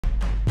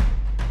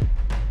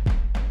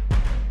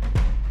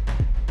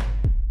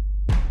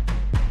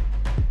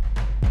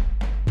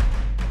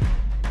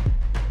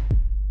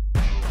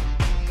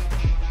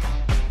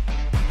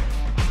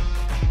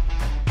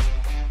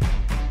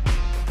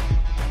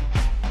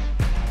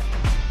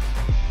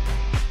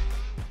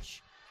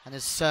and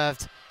has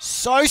served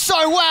so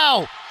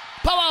well.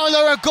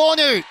 Paola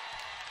Egonu,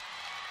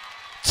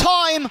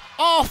 time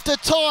after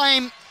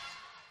time.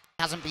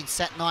 Hasn't been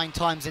set 9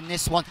 times in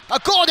this one.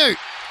 Egonu!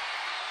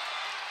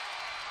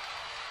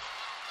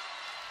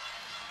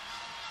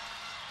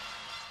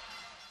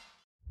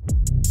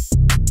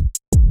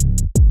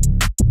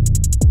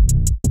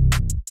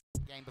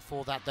 Game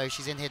before that though,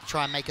 she's in here to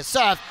try and make a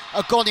serve.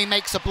 Egonu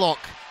makes a block.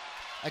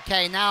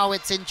 Okay, now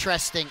it's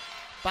interesting.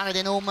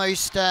 Baladin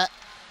almost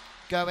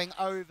going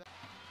over.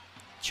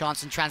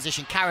 Chance in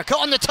transition, Karakut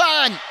on the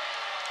turn!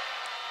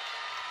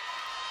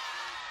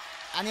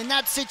 And in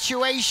that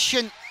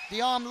situation,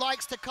 the arm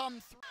likes to come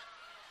through.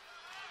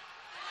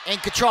 In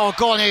control,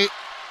 Egonu.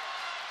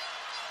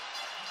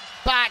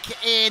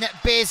 Back in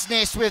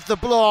business with the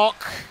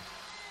block.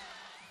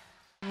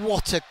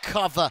 What a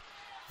cover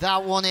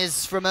that one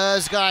is from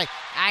Özgay.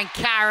 And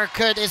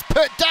Karakut is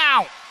put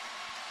down.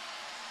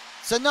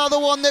 It's another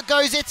one that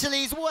goes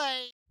Italy's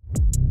way.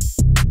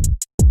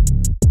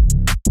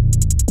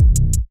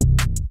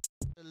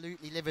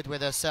 Absolutely livid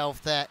with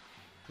herself there.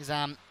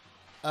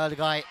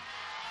 Özgay.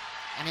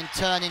 And in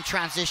turn, in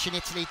transition,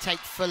 Italy take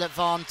full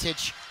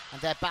advantage and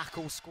they're back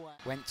all square.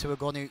 Went to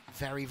Egonu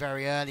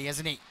very early,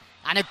 isn't he?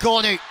 And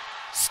Egonu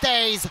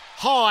stays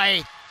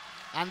high.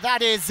 And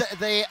that is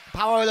the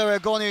Paola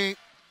Egonu.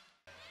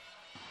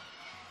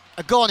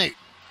 Egonu,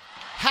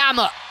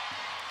 hammer.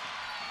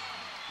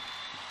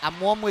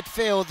 And one would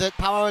feel that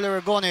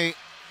Paola Egonu,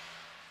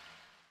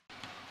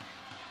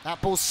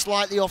 that ball's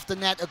slightly off the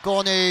net.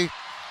 Egonu,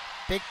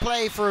 big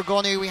play for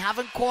Egonu. We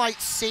haven't quite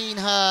seen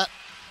her.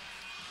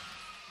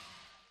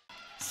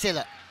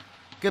 Silla,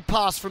 good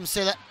pass from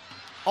Silla,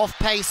 off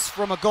pace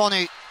from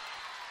Egonu,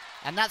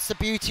 and that's the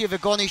beauty of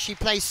Egonu. She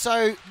plays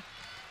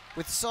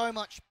with so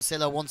much.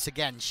 Silla once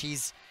again,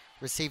 she's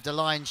received a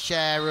lion's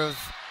share of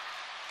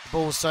the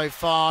ball so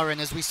far, and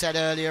as we said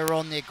earlier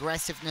on, the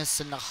aggressiveness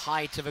and the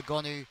height of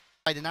Egonu,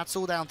 and that's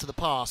all down to the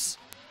pass.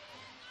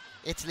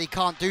 Italy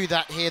can't do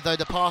that here though.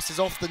 The pass is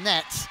off the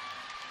net,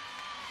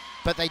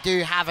 but they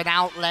do have an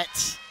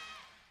outlet.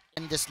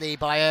 Tremendously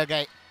by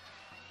Özgay.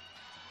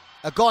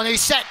 Egonu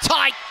set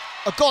tight.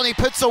 Egonu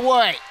puts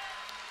away.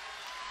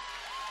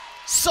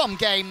 Some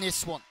game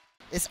this one.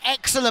 It's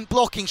excellent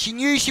blocking. She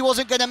knew she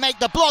wasn't going to make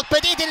the block,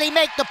 but Italy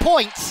make the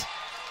point.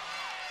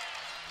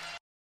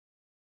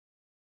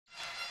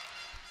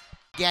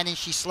 Again, and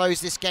she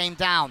slows this game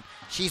down.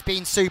 She's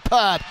been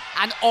superb.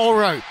 And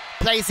Oro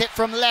plays it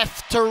from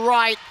left to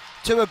right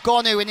to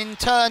Egonu, and in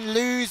turn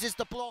loses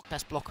the block.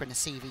 Best blocker in the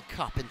CEV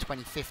Cup in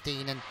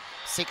 2015 and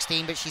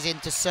 16, but she's in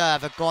to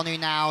serve. Egonu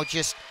now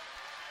just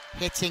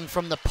hitting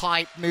from the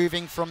pipe,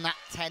 moving from that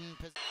 10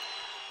 position.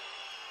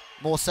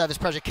 More service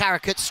pressure.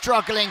 Karakut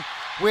struggling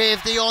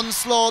with the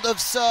onslaught of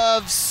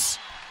serves.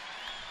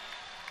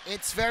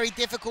 It's very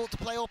difficult to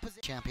play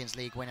opposite. Champions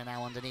League winner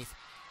now underneath.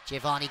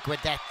 Giovanni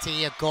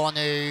Guidetti,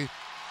 Egonu.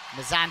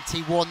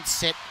 Mazzanti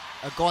wants it.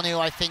 Egonu,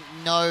 I think,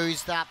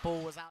 knows that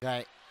ball was out.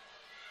 Okay.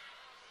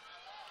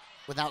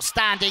 With an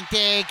outstanding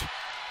dig.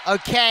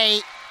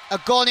 Okay,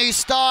 Egonu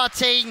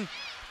starting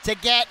to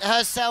get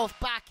herself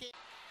back in.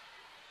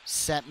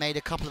 Set made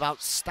a couple of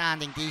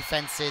outstanding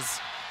defenses.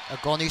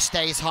 Egonu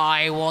stays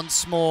high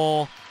once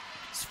more.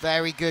 It's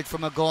very good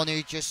from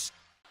Egonu. Just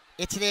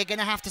Italy are going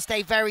to have to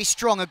stay very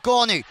strong.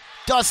 Egonu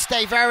does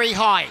stay very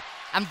high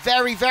and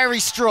very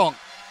strong.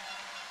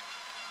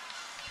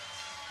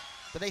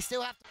 But they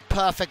still have to.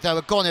 Perfect though,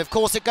 Egonu. Of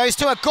course, it goes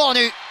to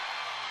Egonu.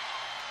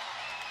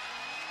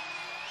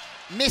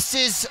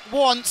 Misses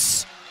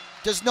once,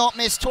 does not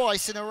miss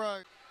twice in a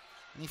row.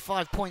 Only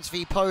 5 points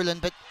v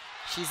Poland, but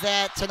she's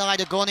there tonight.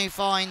 Egonu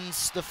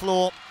finds the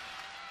floor.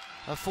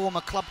 Her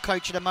former club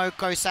coach at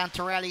Amoco,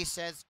 Santarelli,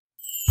 says